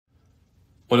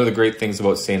One of the great things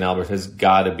about St. Albert has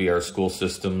got to be our school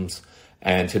systems.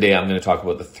 And today I'm going to talk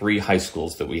about the 3 high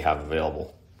schools that we have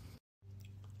available.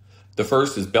 The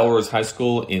first is Belrose High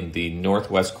School in the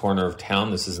northwest corner of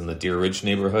town. This is in the Deer Ridge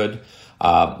neighborhood.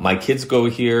 My kids go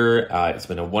here. It's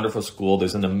been a wonderful school.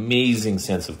 There's an amazing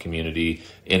sense of community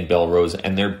in Belrose,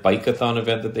 and their bike-a-thon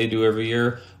event that they do every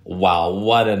year, wow,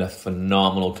 what a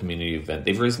phenomenal community event.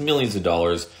 They've raised millions of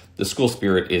dollars. The school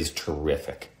spirit is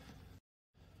terrific.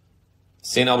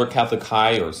 St. Albert Catholic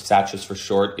High, or SACHS for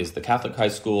short, is the Catholic high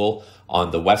school on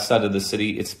the west side of the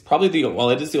city. It's probably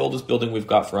it is the oldest building we've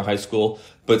got for a high school,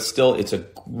 but still it's a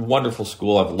wonderful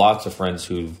school. I have lots of friends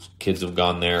whose kids have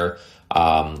gone there,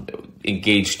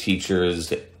 engaged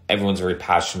teachers. Everyone's very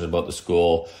passionate about the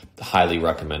school, highly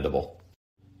recommendable.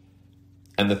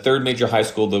 And the third major high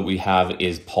school that we have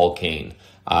is Paul Kane.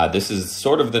 This is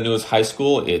sort of the newest high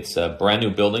school. It's a brand new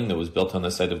building that was built on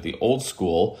the site of the old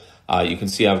school. You can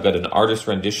see I've got an artist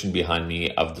rendition behind me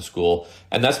of the school,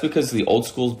 and that's because the old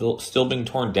school is still being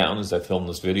torn down as I film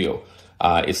this video.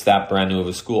 It's that brand new of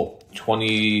a school.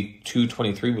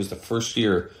 22-23 was the first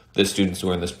year that students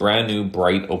were in this brand new,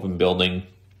 bright, open building.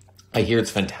 I hear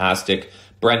it's fantastic,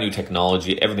 brand new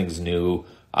technology, everything's new.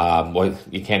 Well,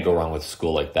 you can't go wrong with a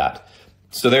school like that.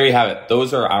 So there you have it.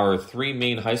 Those are our 3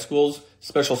 main high schools.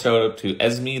 Special shout out to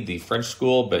Esme, the French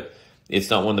school, but it's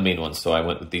not one of the main ones, so I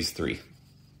went with these 3.